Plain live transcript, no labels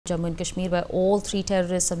Jammu and Kashmir, where all 3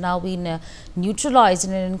 terrorists have now been neutralized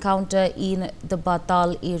in an encounter in the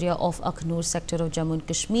Batal area of Akhnoor sector of Jammu and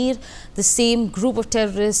Kashmir. The same group of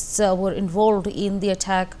terrorists were involved in the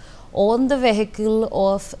attack on the vehicle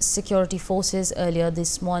of security forces earlier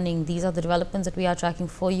this morning. These are the developments that we are tracking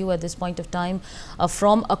for you at this point of time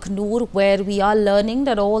from Akhnoor, where we are learning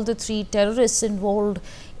that all the 3 terrorists involved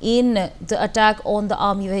in the attack on the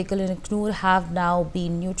army vehicle in Akhnoor have now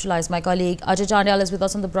been neutralized. My colleague Ajay Chandyal is with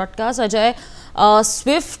us on the broadcast. Ajay,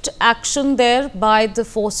 swift action there by the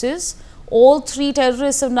forces. All 3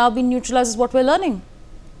 terrorists have now been neutralized is what we're learning.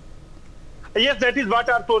 Yes, that is what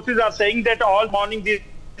our sources are saying, that all morning the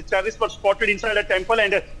terrorists were spotted inside a temple,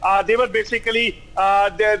 and they were basically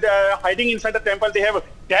they're hiding inside the temple. They have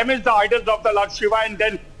damaged the idols of the Lord Shiva, and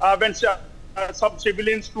then when some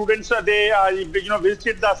civilian students they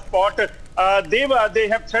visited the spot, they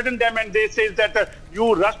have threatened them, and they say that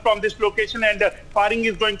you rush from this location and firing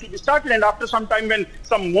is going to be started. And after some time, when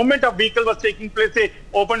some movement of vehicle was taking place, they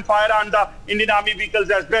opened fire on the Indian Army vehicles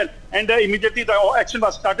as well. And immediately the action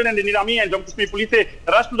was started, and Indian Army and Jammu Kashmir police they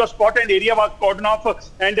rushed to the spot, and area was cordoned off,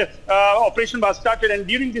 and operation was started. And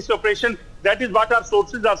during this operation, that is what our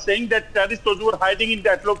sources are saying, that terrorists those who were hiding in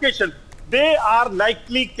that location, they are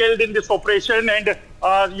likely killed in this operation. And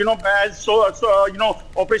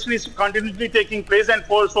operation is continuously taking place, and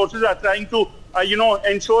sources are trying to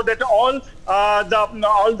ensure that all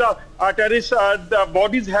the terrorists the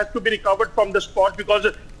bodies have to be recovered from the spot, because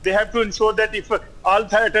they have to ensure that if all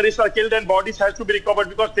terrorists are killed, then bodies has to be recovered,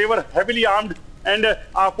 because they were heavily armed, and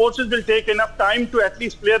our forces will take enough time to at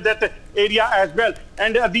least clear that area as well.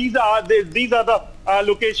 And these are the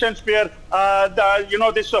locations where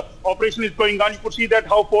this operation is going on. You could see that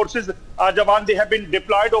how forces Jawan, they have been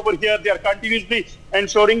deployed over here. They are continuously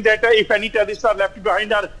ensuring that if any terrorists are left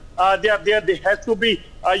behind, they are there. They has to be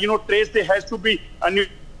traced. They has to be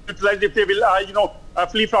neutralized if they will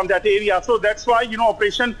flee from that area. So that's why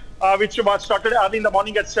operation which was started early in the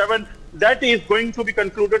morning at 7, that is going to be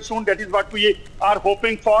concluded soon. That is what we are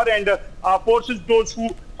hoping for. And forces, those who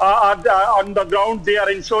are on the ground, they are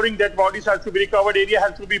ensuring that bodies have to be recovered, area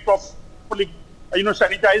has to be properly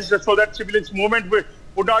sanitized, so that civilians movement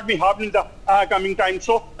would not be harmed in the coming time.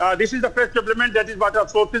 So this is the first development. That is what our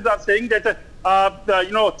sources are saying, that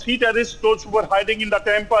 3 terrorists, those who were hiding in the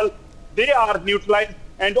temple, they are neutralized,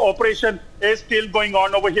 and operation is still going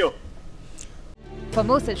on over here. For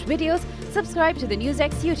more such videos, subscribe to the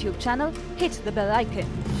NewsX YouTube channel, hit the bell icon.